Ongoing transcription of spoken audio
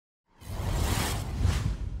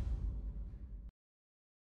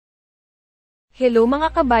Hello mga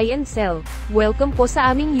ka-buy and sell, welcome po sa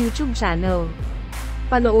aming YouTube channel.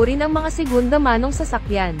 Panoorin ang mga segunda manong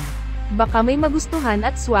sasakyan. Baka may magustuhan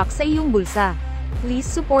at swak sa iyong bulsa. Please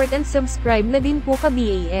support and subscribe na din po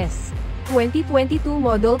ka-BAS. 2022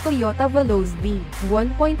 model Toyota Veloz V,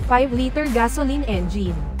 1.5-liter gasoline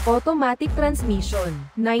engine, automatic transmission,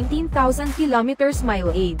 19,000 kilometers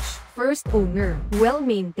mileage. First owner,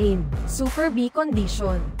 well-maintained, super B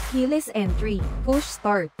condition, keyless entry, push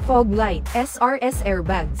start, fog light, SRS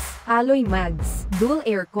airbags, alloy mags, dual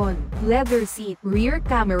aircon, leather seat, rear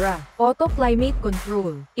camera, auto climate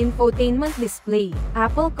control, infotainment display,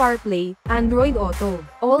 Apple CarPlay, Android Auto,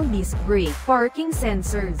 all-disc brake, parking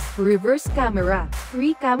sensors, reverse camera,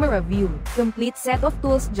 free camera view, complete set of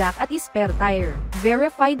tools jack at spare tire,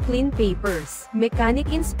 verified clean papers, mechanic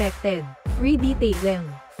inspected, free detailing.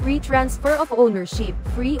 Free transfer of ownership,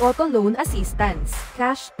 free auto loan assistance,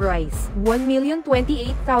 cash price,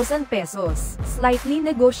 1,028,000 pesos, slightly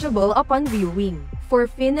negotiable upon viewing. For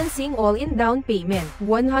financing all-in down payment,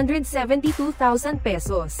 172,000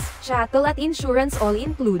 pesos, chattel at insurance all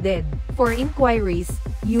included. For inquiries,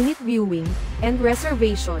 unit viewing, and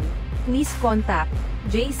reservation, please contact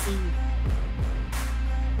Jayce.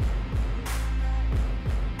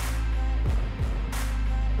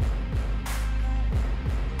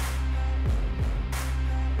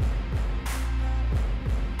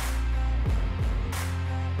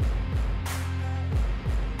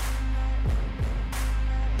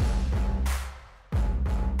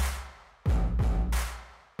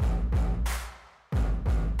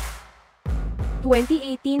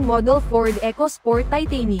 2018 model Ford EcoSport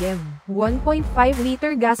Titanium,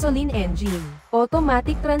 1.5-liter gasoline engine,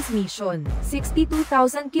 automatic transmission,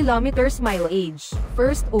 62,000 kilometers mileage,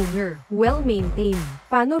 first owner, well-maintained,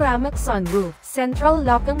 panoramic sunroof, central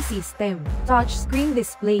locking system, touchscreen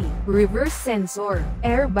display, reverse sensor,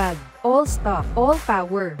 airbag, all stock, all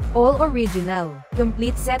power, all original,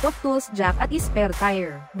 complete set of tools jack at spare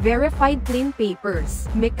tire, verified clean papers,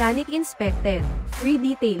 mechanic inspected, free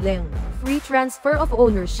detailing, free transfer of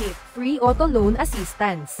ownership, free auto loan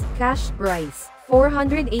assistance, cash price,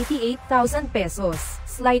 488,000 pesos,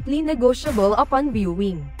 slightly negotiable upon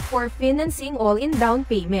viewing. For financing all-in down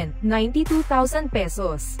payment, 92,000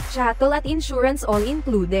 pesos, chattel at insurance all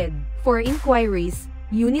included. For inquiries,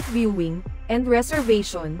 unit viewing, and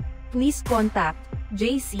reservation, please contact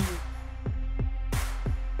Jayce.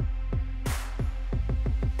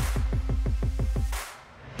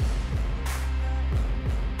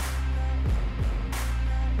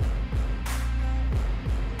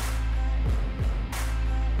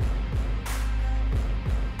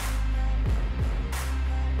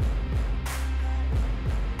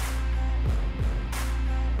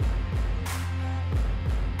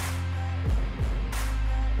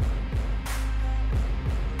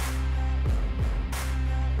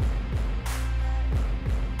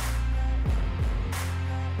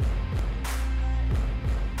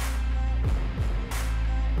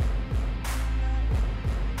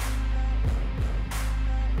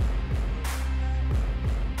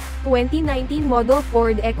 2019 model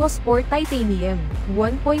Ford EcoSport Titanium,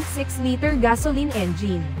 1.6-liter gasoline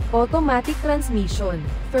engine, automatic transmission,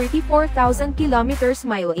 34,000 kilometers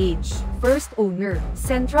mileage, first owner,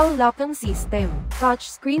 central locking system,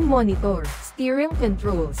 touchscreen monitor, steering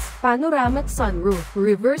controls, panoramic sunroof,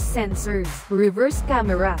 reverse sensors, reverse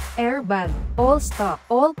camera, airbag, all stock,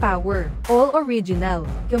 all power, all original,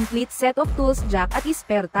 complete set of tools jack at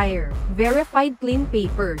spare tire, verified clean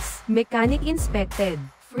papers, mechanic inspected,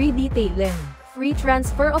 free detailing, free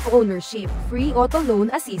transfer of ownership, free auto loan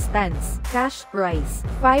assistance, cash price,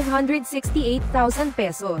 568,000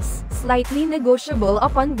 pesos, slightly negotiable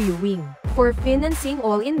upon viewing. For financing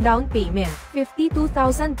all-in down payment,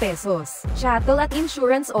 52,000 pesos, chattel at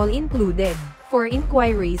insurance all included. For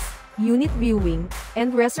inquiries, unit viewing,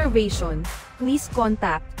 and reservation, please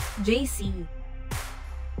contact Jayce.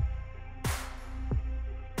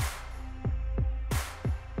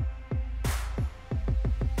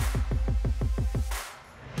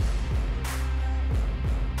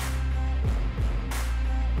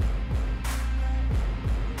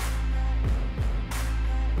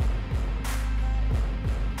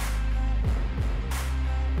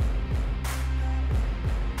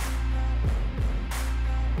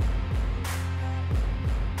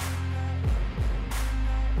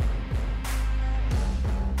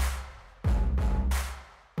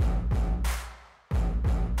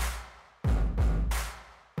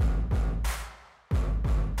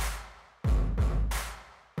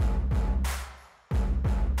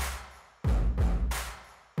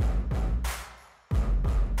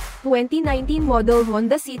 2019 model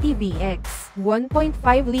Honda City VX,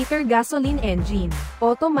 1.5-liter gasoline engine,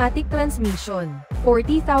 automatic transmission,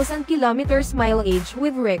 40,000 kilometers mileage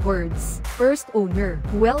with records, first owner,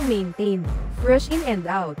 well-maintained, fresh in and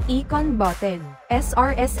out, econ button,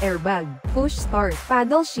 SRS airbag, push start,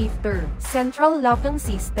 paddle shifter, central locking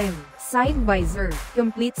system, side visor,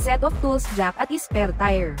 complete set of tools jack at spare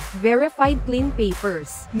tire, verified clean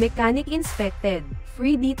papers, mechanic inspected,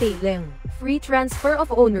 free detailing, free transfer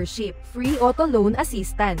of ownership, free auto loan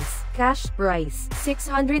assistance, cash price,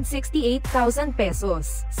 668,000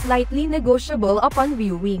 pesos, slightly negotiable upon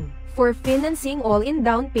viewing. For financing all-in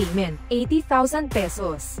down payment, 80,000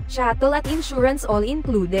 pesos, chattel at insurance all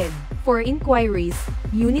included. For inquiries,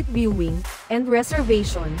 unit viewing, and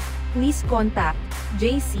reservation, please contact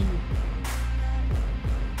Jayce.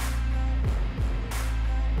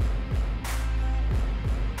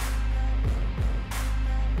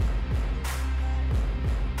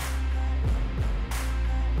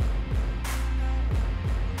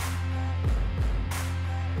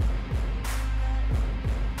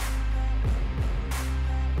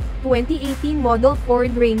 2018 model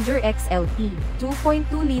Ford Ranger XLT,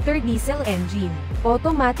 2.2-liter diesel engine,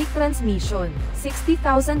 automatic transmission,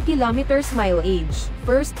 60,000 kilometers mileage,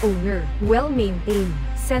 first owner, well-maintained,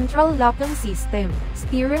 central locking system,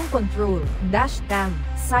 steering control, dash cam,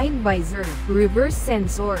 side visor, reverse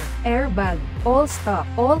sensor, airbag, all stock,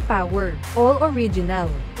 all power, all original,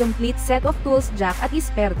 complete set of tools jack at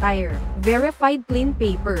spare tire, verified clean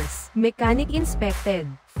papers, mechanic inspected,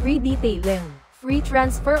 free detailing, free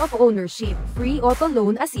transfer of ownership, free auto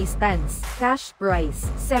loan assistance, cash price,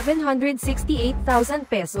 768,000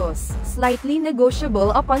 pesos, slightly negotiable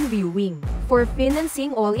upon viewing. For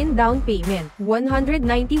financing all-in down payment,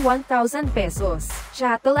 191,000 pesos,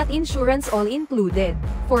 chattel at insurance all included.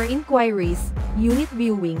 For inquiries, unit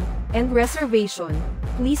viewing, and reservation,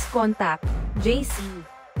 please contact Jayce.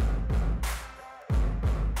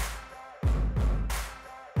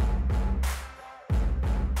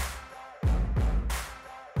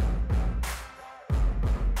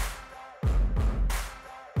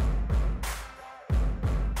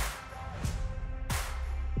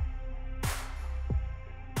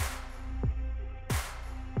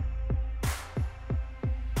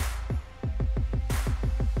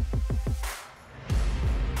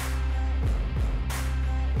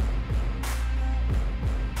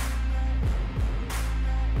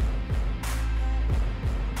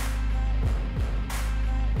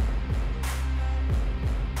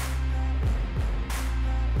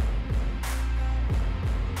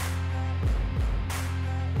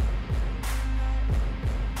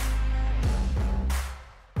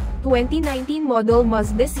 2019 model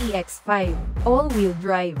Mazda CX-5, all-wheel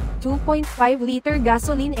drive, 2.5-liter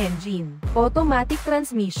gasoline engine, automatic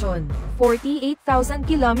transmission, 48,000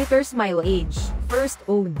 kilometers mileage, first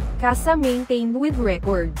owned, casa maintained with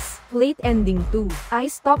records, plate ending 2,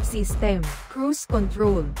 I-stop system, cruise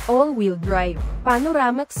control, all-wheel drive,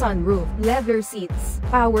 panoramic sunroof, leather seats,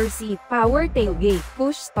 power seat, power tailgate,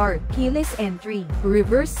 push start, keyless entry,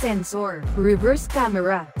 reverse sensor, reverse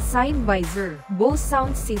camera, side visor, Bose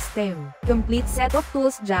sound system, complete set of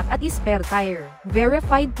tools jack at spare tire,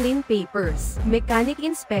 verified clean papers, mechanic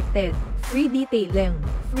inspected, free detailing,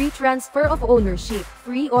 free transfer of ownership,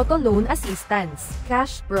 free auto loan assistance,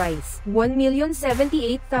 cash price,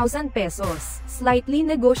 1,078,000 pesos, slightly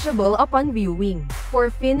negotiable upon viewing. For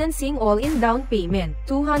financing all-in down payment,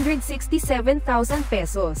 267,000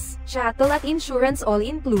 pesos, chattel at insurance all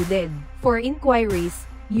included. For inquiries,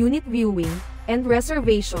 unit viewing, and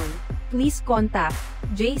reservation, please contact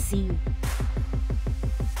Jayce.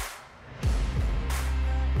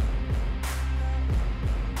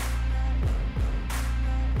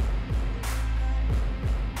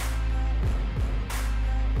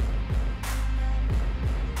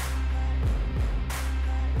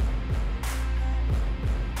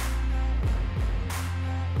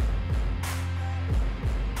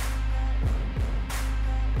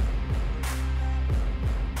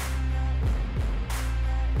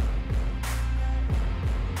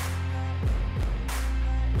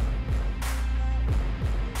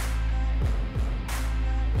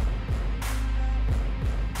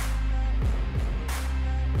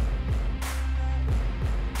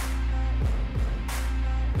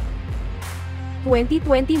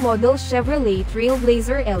 2020 model Chevrolet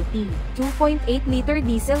Trailblazer LT, 2.8-liter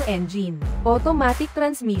diesel engine, automatic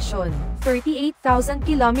transmission, 38,000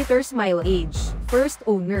 kilometers mileage, First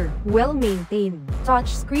owner, well-maintained,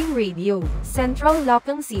 touchscreen radio, central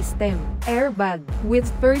locking system, airbag, with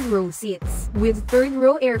third row seats, with third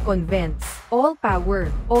row aircon vents, all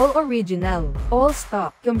power, all original, all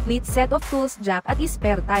stock, complete set of tools jack at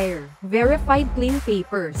spare tire, verified clean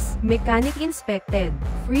papers, mechanic inspected,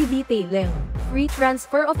 free detailing, free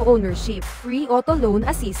transfer of ownership, free auto loan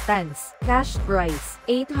assistance, cash price,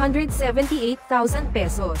 878,000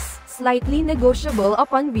 pesos, slightly negotiable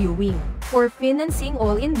upon viewing. For financing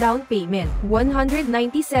all-in down payment,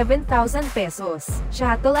 197,000 pesos.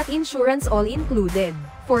 Chattel at insurance all included.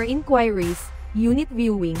 For inquiries, unit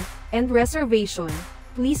viewing, and reservation,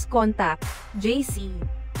 please contact Jayce.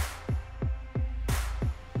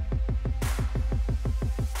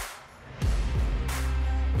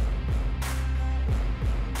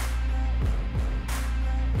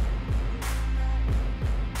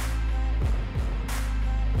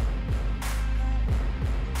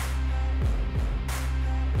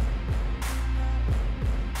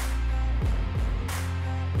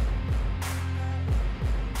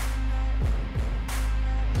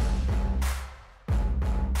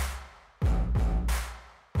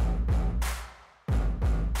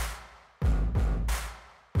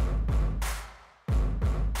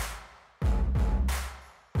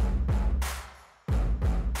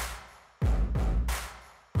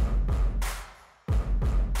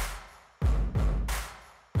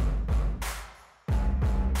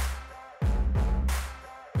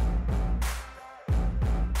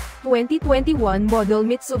 2021 model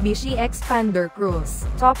Mitsubishi Xpander Cross,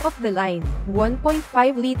 top of the line,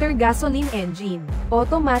 1.5-liter gasoline engine,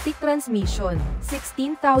 automatic transmission,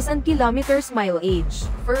 16,000 kilometers mileage,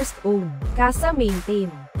 first owned, casa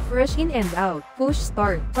maintained, fresh in and out, push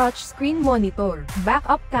start, touchscreen monitor,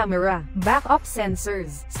 backup camera, backup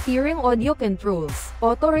sensors, steering audio controls,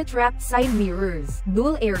 auto retract side mirrors,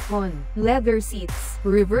 dual aircon, leather seats,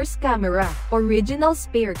 reverse camera, original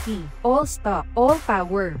spare key, all stock, all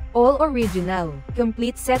power, all original,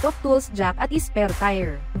 complete set of tools jack at spare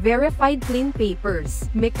tire, verified clean papers,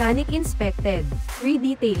 mechanic inspected, free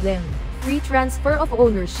detailing, free transfer of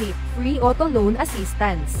ownership, free auto loan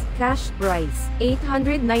assistance, cash price,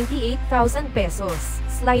 898,000 pesos,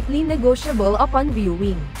 slightly negotiable upon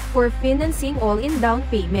viewing. For financing all-in down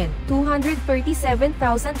payment, 237,000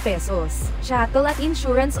 pesos, chattel at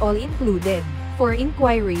insurance all included. For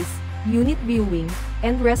inquiries, unit viewing,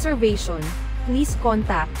 and reservation, please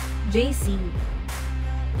contact Jayce.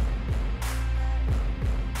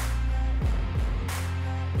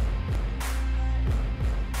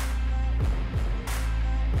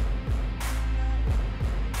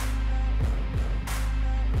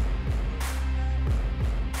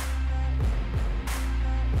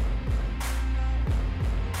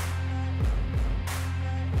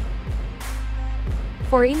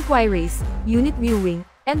 For inquiries, unit viewing,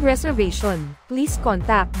 and reservation, please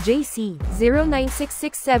contact Jayce,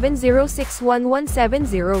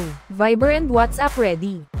 096670611170. Viber and WhatsApp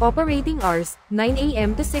ready. Operating hours, 9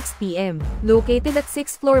 a.m. to 6 p.m. Located at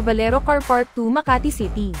 6th floor Valero Car Park 2 Makati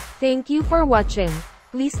City. Thank you for watching.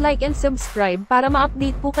 Please like and subscribe para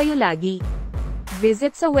ma-update po kayo lagi.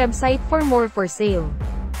 Visit sa website for more for sale.